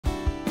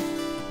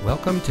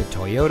Welcome to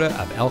Toyota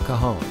of El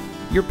Cajon,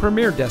 your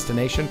premier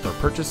destination for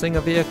purchasing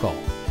a vehicle.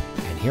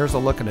 And here's a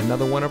look at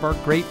another one of our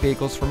great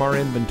vehicles from our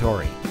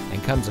inventory,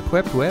 and comes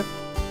equipped with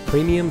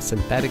premium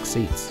synthetic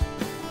seats,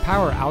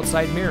 power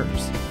outside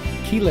mirrors,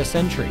 keyless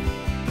entry,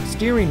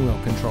 steering wheel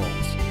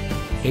controls,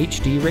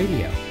 HD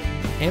radio,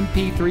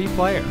 MP3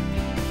 player,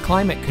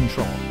 climate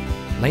control,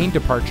 lane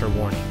departure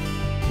warning,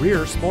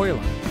 rear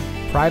spoiler,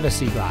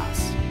 privacy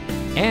glass,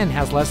 and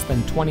has less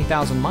than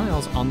 20,000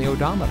 miles on the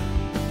odometer.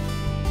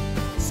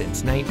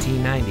 Since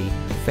 1990,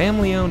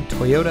 family-owned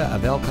Toyota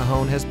of El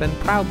Cajon has been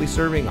proudly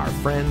serving our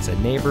friends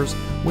and neighbors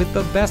with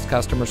the best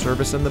customer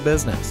service in the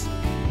business.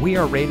 We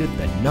are rated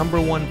the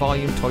 #1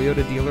 volume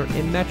Toyota dealer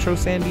in Metro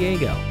San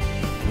Diego,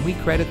 and we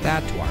credit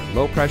that to our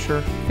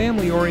low-pressure,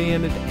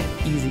 family-oriented,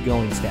 and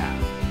easygoing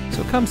staff.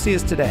 So come see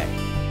us today.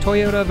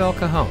 Toyota of El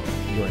Cajon,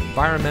 your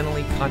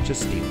environmentally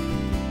conscious dealer.